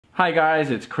Hi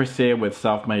guys, it's Chris here with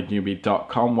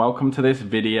selfmadenewbie.com. Welcome to this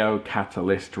video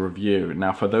catalyst review.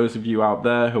 Now for those of you out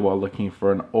there who are looking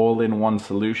for an all-in-one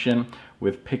solution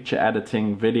with picture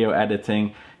editing, video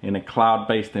editing in a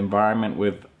cloud-based environment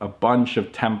with a bunch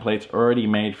of templates already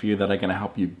made for you that are going to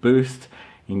help you boost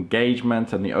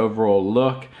engagement and the overall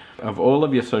look of all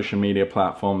of your social media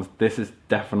platforms, this is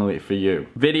definitely for you.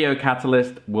 Video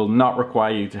Catalyst will not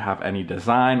require you to have any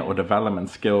design or development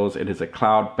skills. It is a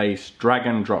cloud-based drag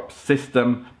and drop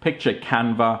system, picture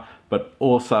Canva, but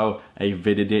also a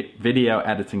video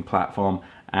editing platform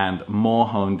and more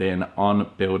honed in on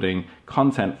building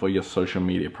content for your social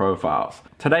media profiles.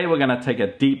 Today we're going to take a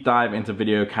deep dive into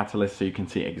Video Catalyst so you can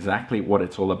see exactly what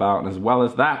it's all about, and as well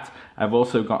as that, I've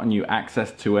also gotten you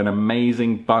access to an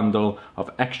amazing bundle of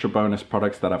extra bonus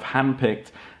products that I've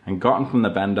handpicked and gotten from the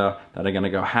vendor that are going to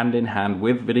go hand in hand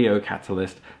with Video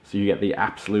Catalyst so you get the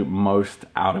absolute most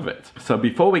out of it. So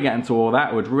before we get into all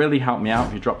that, it would really help me out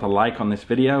if you dropped a like on this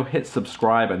video, hit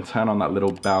subscribe and turn on that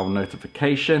little bell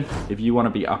notification if you want to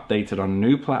be updated on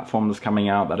new platforms coming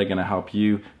out that are going to help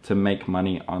you to make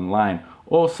money online.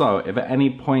 Also, if at any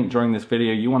point during this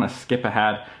video you want to skip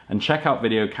ahead and check out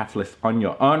Video Catalyst on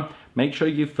your own, make sure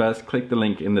you first click the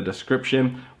link in the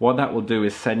description. What that will do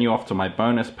is send you off to my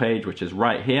bonus page, which is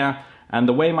right here. And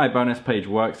the way my bonus page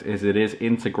works is it is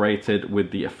integrated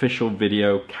with the official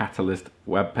Video Catalyst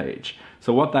webpage.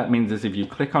 So what that means is if you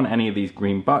click on any of these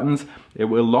green buttons, it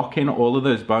will lock in all of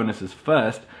those bonuses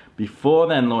first before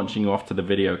then launching you off to the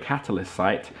Video Catalyst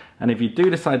site. And if you do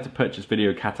decide to purchase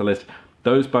Video Catalyst,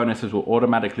 those bonuses will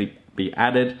automatically be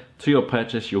added to your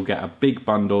purchase. You'll get a big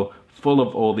bundle full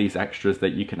of all these extras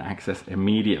that you can access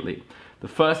immediately. The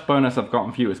first bonus I've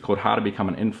gotten for you is called How to Become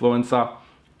an Influencer.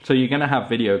 So you're going to have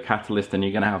Video Catalyst and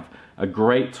you're going to have a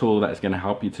great tool that is going to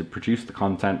help you to produce the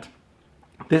content.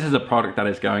 This is a product that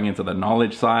is going into the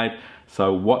knowledge side.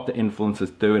 So what the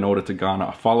influencers do in order to garner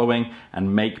a following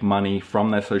and make money from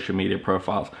their social media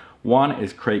profiles. One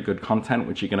is create good content,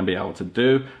 which you're going to be able to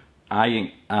do.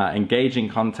 Engaging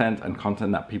content and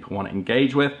content that people want to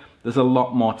engage with. There's a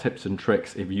lot more tips and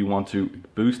tricks if you want to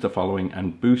boost a following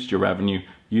and boost your revenue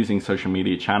using social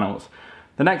media channels.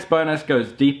 The next bonus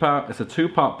goes deeper. It's a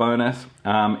two-part bonus,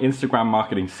 Instagram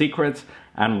marketing secrets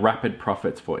and rapid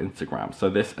profits for Instagram. So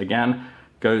this again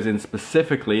goes in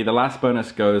specifically, the last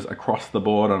bonus goes across the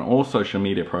board on all social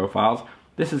media profiles.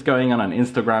 This is going on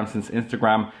Instagram since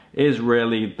Instagram is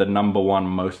really the #1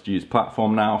 most used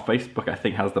platform now. Facebook I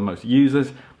think has the most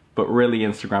users, but really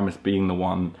Instagram is being the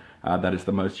one that is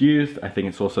the most used. I think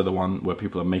it's also the one where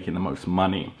people are making the most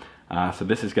money. So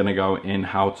this is going to go in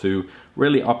how to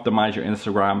really optimize your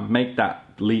Instagram, make that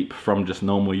leap from just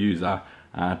normal user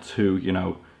to, you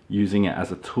know, using it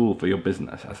as a tool for your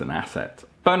business, as an asset.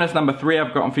 Bonus number 3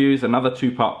 I've gotten for you is another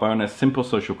two-part bonus, simple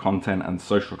social content and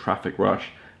social traffic rush.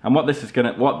 And what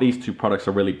these two products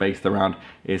are really based around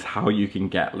is how you can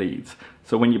get leads.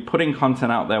 So when you're putting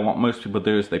content out there, what most people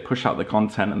do is they push out the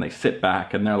content and they sit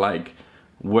back and they're like,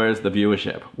 where's the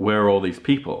viewership? Where are all these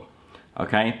people?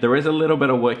 Okay, there is a little bit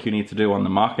of work you need to do on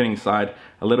the marketing side,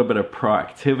 a little bit of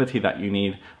proactivity that you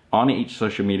need on each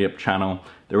social media channel.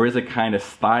 There is a kind of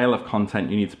style of content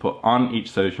you need to put on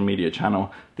each social media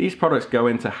channel. These products go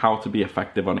into how to be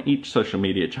effective on each social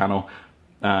media channel.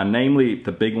 Namely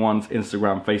the big ones,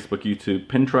 Instagram, Facebook, YouTube,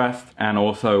 Pinterest, and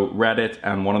also Reddit,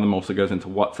 and one of them also goes into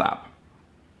WhatsApp.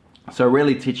 So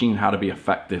really teaching you how to be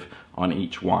effective on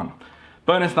each one.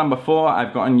 Bonus number 4,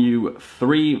 I've gotten you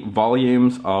 3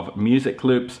 volumes of music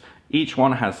loops. Each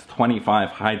one has 25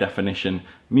 high definition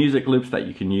music loops that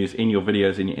you can use in your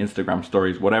videos, in your Instagram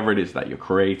stories, whatever it is that you're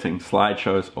creating,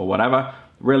 slideshows or whatever.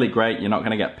 Really great, you're not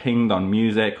going to get pinged on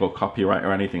music or copyright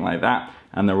or anything like that.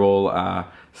 And they're all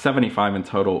 75 in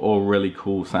total, all really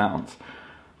cool sounds.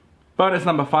 Bonus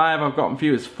number 5 I've gotten for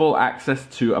you is full access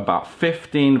to about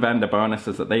 15 vendor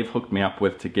bonuses that they've hooked me up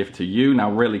with to give to you. Now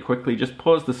really quickly, just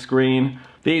pause the screen.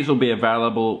 These will be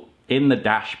available in the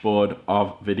dashboard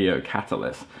of Video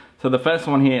Catalyst. So the first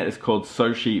one here is called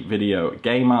Sochi Video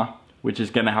Gamer, which is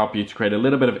going to help you to create a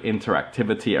little bit of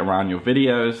interactivity around your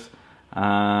videos.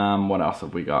 What else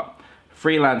have we got?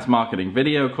 Freelance marketing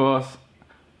video course.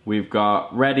 We've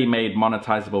got ready-made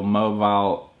monetizable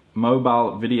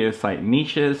mobile video site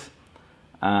niches,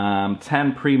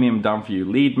 10 premium done-for-you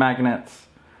lead magnets,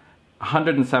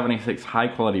 176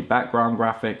 high-quality background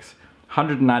graphics,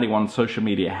 191 social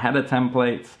media header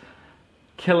templates,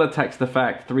 killer text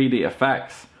effect, 3D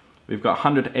effects. We've got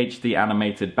 100 HD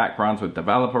animated backgrounds with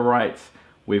developer rights.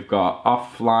 We've got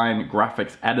offline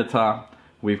graphics editor.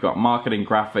 We've got marketing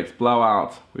graphics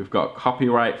blowout. We've got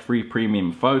copyright free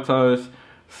premium photos,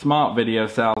 smart video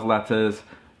sales letters,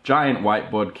 giant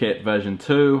whiteboard kit version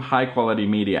 2, high quality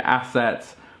media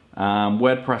assets,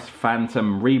 WordPress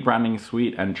Phantom rebranding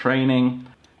suite and training.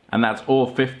 And that's all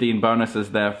 15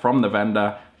 bonuses there from the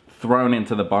vendor thrown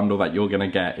into the bundle that you're gonna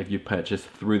get if you purchase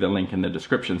through the link in the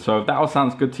description. So if that all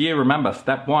sounds good to you, remember,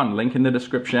 step 1, link in the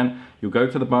description. You'll go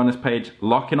to the bonus page,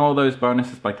 lock in all those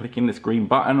bonuses by clicking this green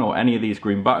button or any of these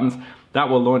green buttons. That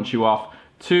will launch you off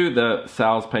to the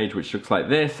sales page, which looks like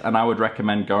this. And I would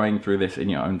recommend going through this in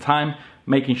your own time,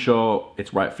 making sure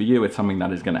it's right for you. It's something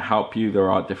that is gonna help you.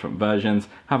 There are different versions,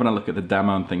 having a look at the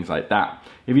demo and things like that.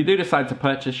 If you do decide to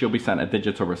purchase, you'll be sent a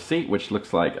digital receipt, which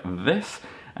looks like this.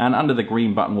 And under the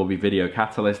green button will be Video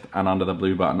Catalyst, and under the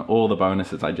blue button, all the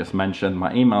bonuses I just mentioned.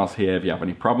 My email's here if you have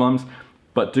any problems.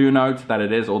 But do note that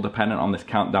it is all dependent on this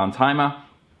countdown timer.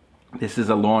 This is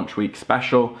a launch week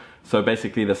special. So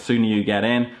basically, the sooner you get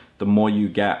in, the more you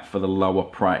get for the lower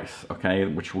price, okay?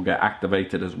 Which will get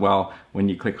activated as well when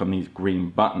you click on these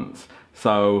green buttons.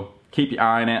 So keep your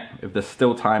eye on it. If there's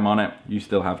still time on it, you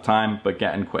still have time, but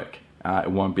get in quick.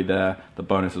 It won't be there, the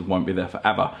bonuses won't be there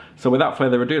forever. So without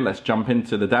further ado, let's jump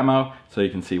into the demo so you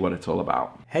can see what it's all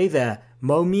about. Hey there,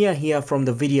 Momia here from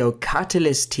the Video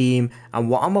Catalyst team, and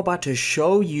what I'm about to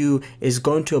show you is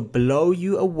going to blow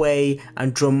you away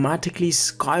and dramatically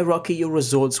skyrocket your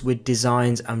results with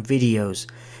designs and videos.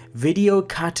 Video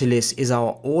Catalyst is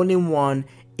our all-in-one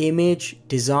image,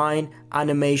 design,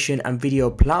 animation and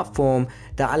video platform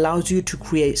that allows you to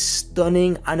create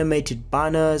stunning animated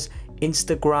banners,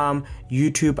 Instagram,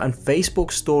 YouTube and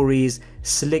Facebook stories,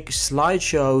 slick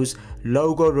slideshows,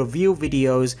 logo reveal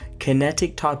videos,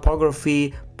 kinetic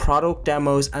typography, product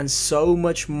demos and so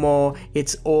much more.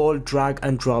 It's all drag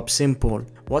and drop simple.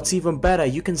 What's even better,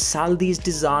 you can sell these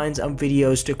designs and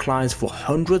videos to clients for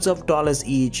hundreds of dollars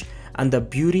each. And the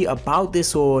beauty about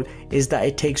this all is that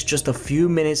it takes just a few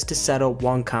minutes to set up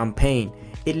one campaign.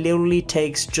 It literally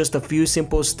takes just a few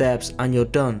simple steps and you're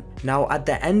done. Now at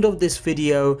the end of this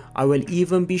video, I will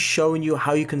even be showing you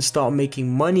how you can start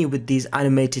making money with these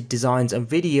animated designs and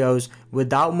videos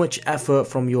without much effort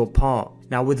from your part.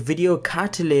 Now with Video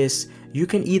Catalyst, you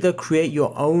can either create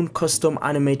your own custom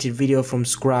animated video from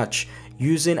scratch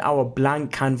using our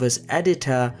blank canvas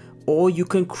editor, or you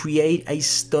can create a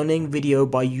stunning video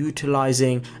by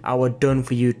utilizing our done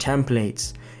for you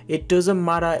templates. It doesn't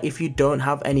matter if you don't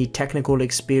have any technical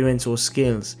experience or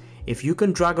skills. If you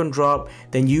can drag and drop,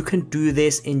 then you can do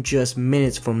this in just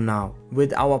minutes from now.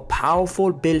 With our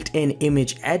powerful built-in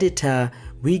image editor,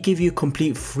 we give you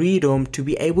complete freedom to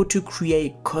be able to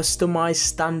create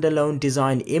customized standalone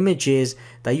design images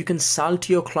that you can sell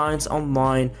to your clients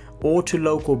online or to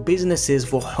local businesses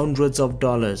for hundreds of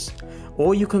dollars.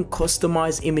 Or you can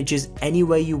customize images any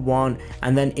way you want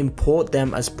and then import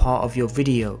them as part of your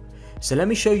video. So let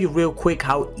me show you real quick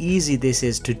how easy this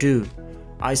is to do.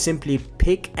 I simply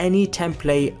pick any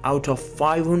template out of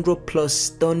 500 plus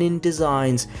stunning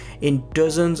designs in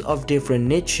dozens of different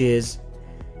niches,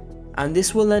 and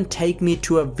this will then take me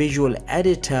to a visual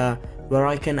editor where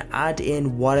I can add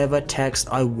in whatever text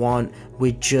I want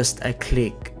with just a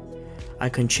click. I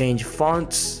can change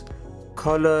fonts,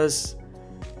 colors,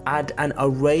 add an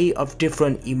array of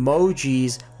different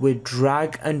emojis with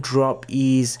drag and drop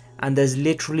ease, and there's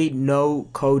literally no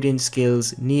coding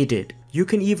skills needed. You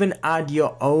can even add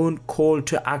your own call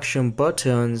to action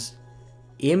buttons,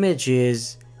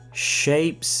 images,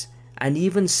 shapes, and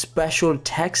even special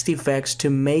text effects to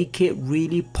make it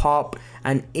really pop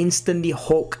and instantly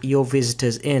hook your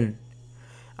visitors in.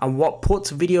 And what puts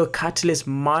Video Catalyst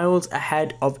miles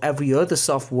ahead of every other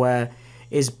software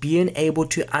is being able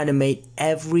to animate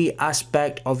every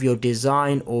aspect of your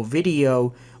design or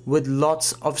video with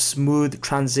lots of smooth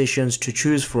transitions to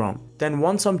choose from. Then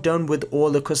once I'm done with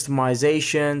all the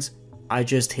customizations, I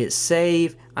just hit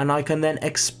save, and I can then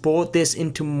export this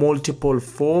into multiple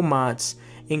formats,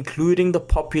 including the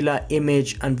popular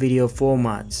image and video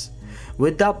formats.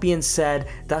 With that being said,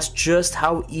 that's just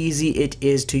how easy it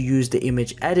is to use the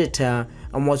image editor,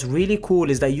 and what's really cool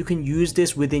is that you can use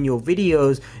this within your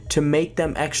videos to make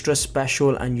them extra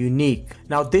special and unique.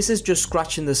 Now this is just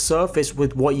scratching the surface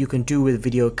with what you can do with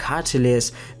Video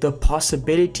Catalyst. The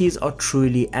possibilities are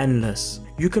truly endless.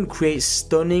 You can create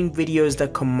stunning videos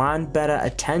that command better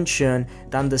attention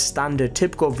than the standard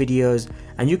typical videos,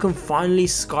 and you can finally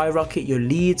skyrocket your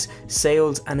leads,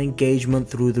 sales and engagement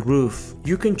through the roof.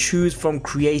 You can choose from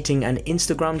creating an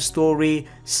Instagram story,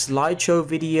 slideshow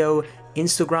video,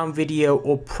 Instagram video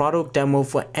or product demo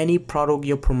for any product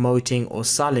you're promoting or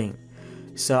selling.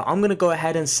 So I'm gonna go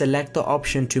ahead and select the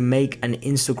option to make an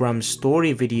Instagram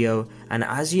story video, and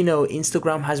as you know,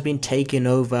 Instagram has been taken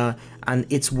over and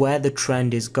it's where the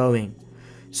trend is going.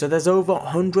 So there's over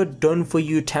 100 done for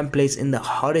you templates in the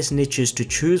hottest niches to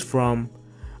choose from,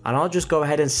 and I'll just go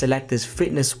ahead and select this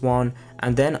fitness one,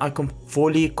 and then I can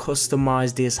fully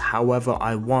customize this however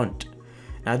I want.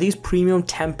 Now these premium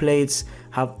templates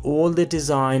have all the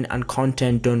design and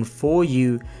content done for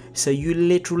you, so you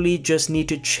literally just need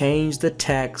to change the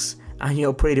text and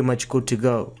you're pretty much good to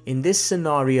go. In this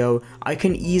scenario, I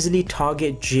can easily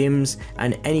target gyms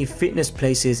and any fitness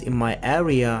places in my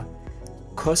area,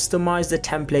 customize the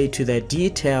template to their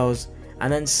details,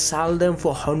 and then sell them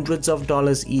for hundreds of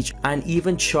dollars each, and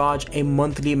even charge a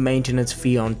monthly maintenance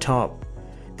fee on top.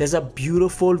 There's a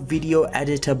beautiful video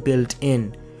editor built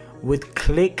in with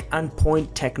click and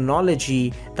point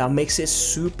technology that makes it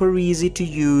super easy to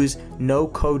use, no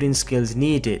coding skills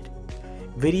needed.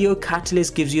 Video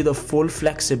Catalyst gives you the full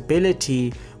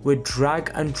flexibility with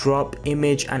drag and drop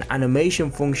image and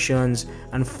animation functions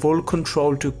and full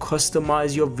control to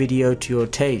customize your video to your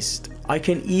taste. I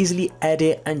can easily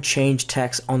edit and change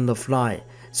text on the fly.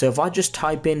 So if I just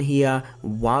type in here,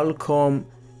 welcome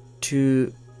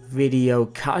to Video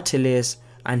Catalyst,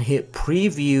 and hit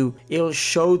preview, it'll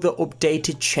show the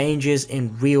updated changes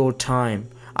in real time.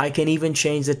 I can even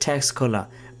change the text color,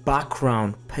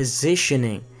 background,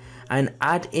 positioning, and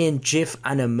add in GIF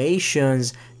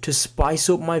animations to spice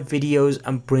up my videos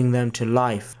and bring them to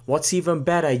life. What's even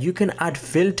better, you can add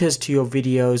filters to your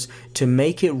videos to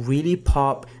make it really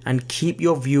pop and keep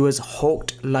your viewers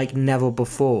hooked like never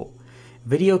before.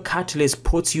 Video Catalyst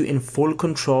puts you in full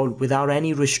control without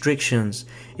any restrictions.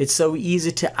 It's so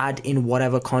easy to add in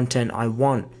whatever content I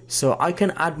want. So I can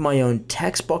add my own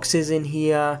text boxes in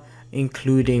here,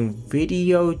 including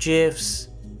video GIFs,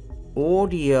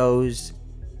 audios,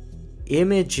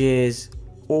 images,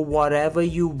 or whatever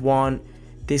you want.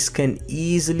 This can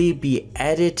easily be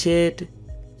edited,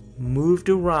 moved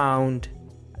around,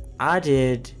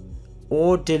 added,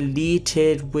 or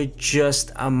deleted with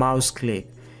just a mouse click.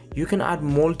 You can add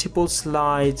multiple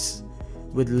slides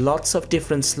with lots of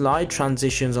different slide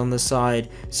transitions on the side,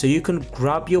 so you can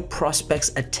grab your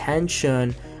prospects'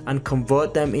 attention and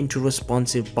convert them into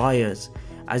responsive buyers,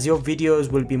 as your videos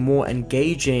will be more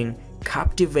engaging,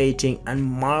 captivating, and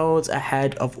miles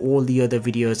ahead of all the other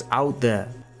videos out there.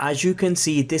 As you can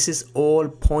see, this is all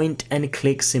point and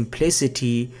click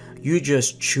simplicity. You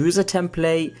just choose a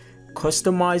template,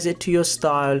 customize it to your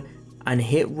style, and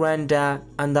hit render,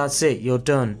 and that's it, you're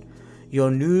done. Your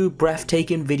new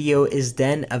breathtaking video is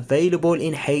then available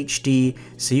in HD,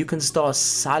 so you can start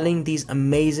selling these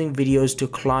amazing videos to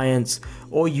clients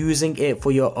or using it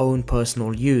for your own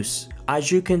personal use.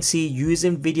 As you can see,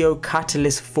 using Video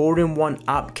Catalyst 4-in-1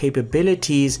 app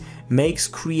capabilities makes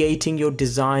creating your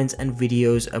designs and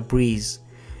videos a breeze.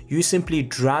 You simply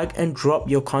drag and drop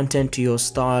your content to your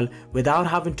style without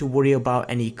having to worry about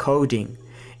any coding.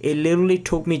 It literally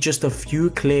took me just a few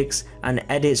clicks and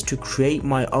edits to create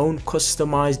my own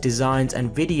customized designs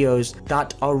and videos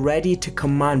that are ready to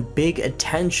command big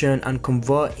attention and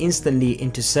convert instantly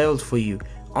into sales for you.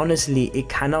 Honestly, it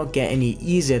cannot get any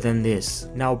easier than this.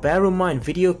 Now bear in mind,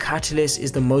 Video Catalyst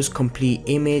is the most complete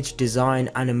image,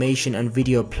 design, animation and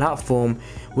video platform,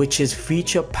 which is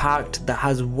feature packed, that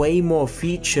has way more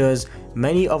features,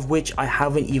 many of which I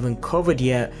haven't even covered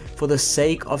yet for the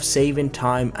sake of saving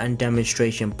time and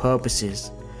demonstration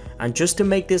purposes. And just to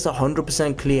make this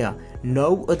 100% clear,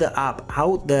 no other app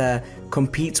out there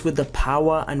competes with the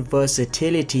power and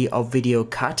versatility of Video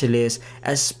Catalyst,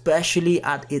 especially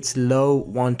at its low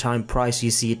one-time price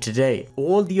you see today.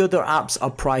 All the other apps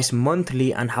are priced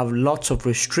monthly and have lots of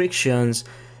restrictions,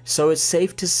 so it's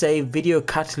safe to say Video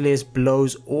Catalyst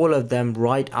blows all of them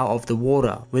right out of the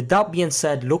water. With that being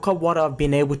said, look at what I've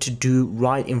been able to do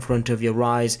right in front of your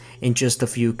eyes in just a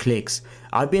few clicks.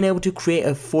 I've been able to create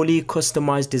a fully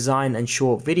customized design and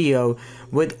short video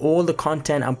with all the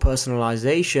content and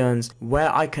personalizations,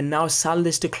 where I can now sell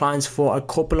this to clients for a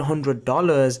couple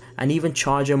 $100 and even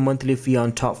charge a monthly fee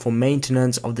on top for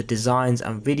maintenance of the designs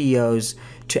and videos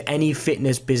to any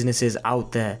fitness businesses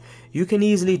out there. You can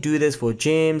easily do this for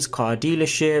gyms, car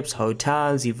dealerships,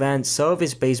 hotels, events,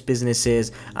 service-based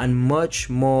businesses, and much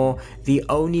more. The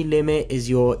only limit is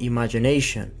your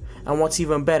imagination. And what's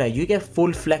even better, you get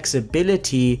full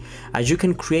flexibility, as you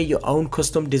can create your own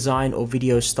custom design or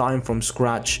video starting from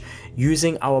scratch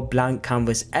using our blank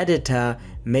canvas editor,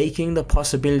 making the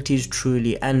possibilities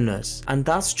truly endless. And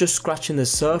that's just scratching the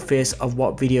surface of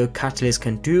what Video Catalyst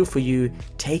can do for you,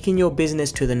 taking your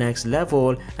business to the next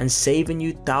level and saving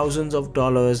you thousands of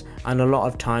dollars and a lot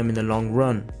of time in the long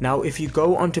run. Now if you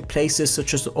go onto places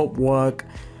such as Upwork,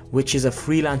 which is a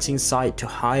freelancing site to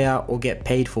hire or get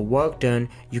paid for work done,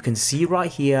 you can see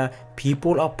right here,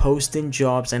 people are posting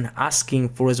jobs and asking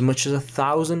for as much as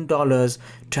 $1,000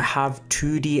 to have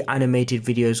 2D animated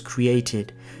videos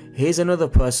created. Here's another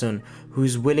person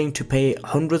who's willing to pay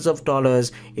hundreds of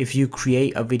dollars if you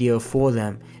create a video for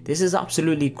them. This is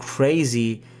absolutely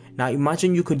crazy. Now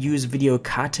imagine you could use Video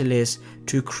Catalyst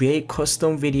to create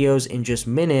custom videos in just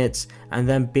minutes and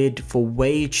then bid for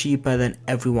way cheaper than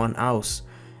everyone else.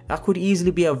 That could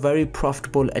easily be a very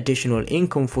profitable additional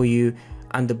income for you,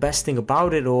 and the best thing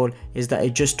about it all is that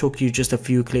it just took you just a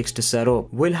few clicks to set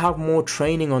up. We'll have more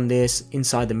training on this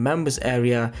inside the members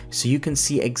area so you can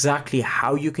see exactly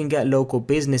how you can get local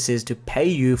businesses to pay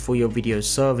you for your video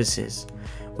services.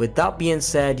 With that being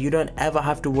said, you don't ever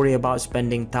have to worry about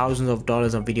spending thousands of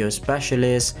dollars on video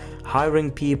specialists, hiring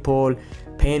people,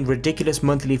 paying ridiculous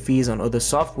monthly fees on other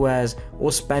softwares,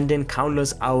 or spending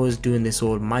countless hours doing this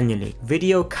all manually.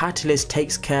 Video Catalyst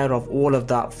takes care of all of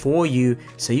that for you,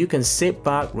 so you can sit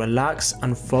back, relax,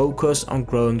 and focus on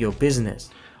growing your business.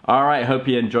 Alright, hope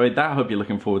you enjoyed that. Hope you're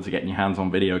looking forward to getting your hands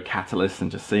on Video Catalyst and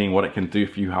just seeing what it can do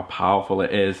for you, how powerful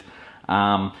it is.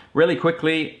 Really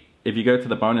quickly, if you go to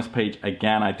the bonus page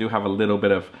again, I do have a little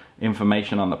bit of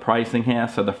information on the pricing here.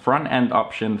 So the front end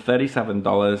option,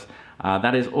 $37.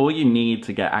 That is all you need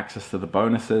to get access to the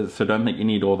bonuses. So don't think you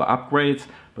need all the upgrades,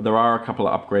 but there are a couple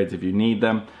of upgrades if you need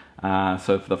them.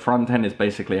 So for the front end is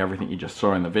basically everything you just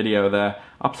saw in the video there.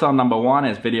 Upsell number one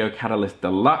is Video Catalyst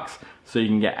Deluxe. So you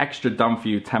can get extra done for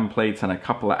you templates and a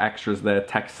couple of extras there,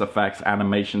 text effects,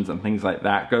 animations, and things like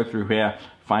that. Go through here,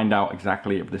 find out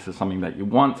exactly if this is something that you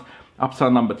want.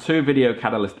 Upsell number two, Video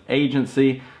Catalyst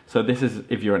Agency. So this is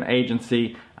if you're an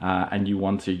agency and you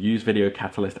want to use Video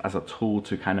Catalyst as a tool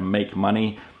to kind of make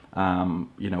money,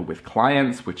 you know, with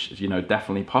clients, which is, you know,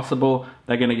 definitely possible.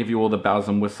 They're going to give you all the bells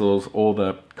and whistles, all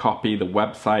the copy, the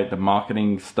website, the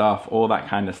marketing stuff, all that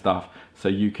kind of stuff. So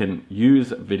you can use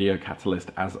Video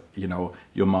Catalyst as, you know,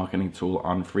 your marketing tool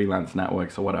on freelance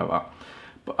networks or whatever.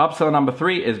 But upsell number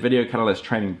three is Video Catalyst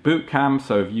Training Bootcamp.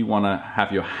 So if you want to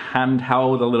have your hand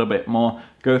held a little bit more,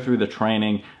 go through the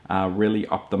training, really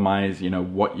optimize, you know,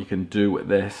 what you can do with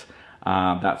this.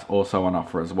 That's also on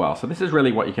offer as well. So this is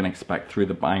really what you can expect through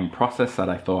the buying process that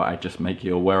I thought I'd just make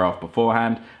you aware of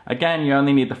beforehand. Again, you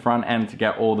only need the front end to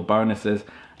get all the bonuses.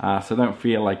 So don't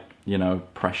feel like, you know,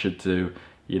 pressured to,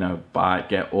 you know,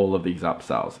 get all of these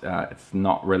upsells. It's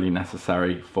not really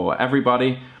necessary for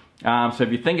everybody. So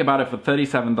if you think about it, for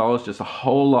 $37, just a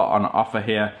whole lot on offer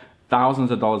here. Thousands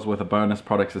of dollars worth of bonus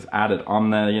products is added on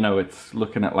there. You know, it's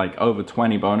looking at like over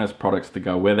 20 bonus products to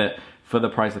go with it for the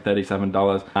price of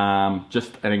 $37.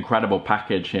 Just an incredible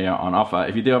package here on offer.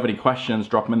 If you do have any questions,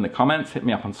 drop them in the comments, hit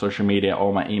me up on social media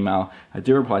or my email. I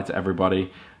do reply to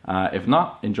everybody. If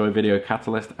not, enjoy Video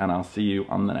Catalyst and I'll see you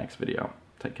on the next video.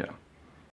 Take care.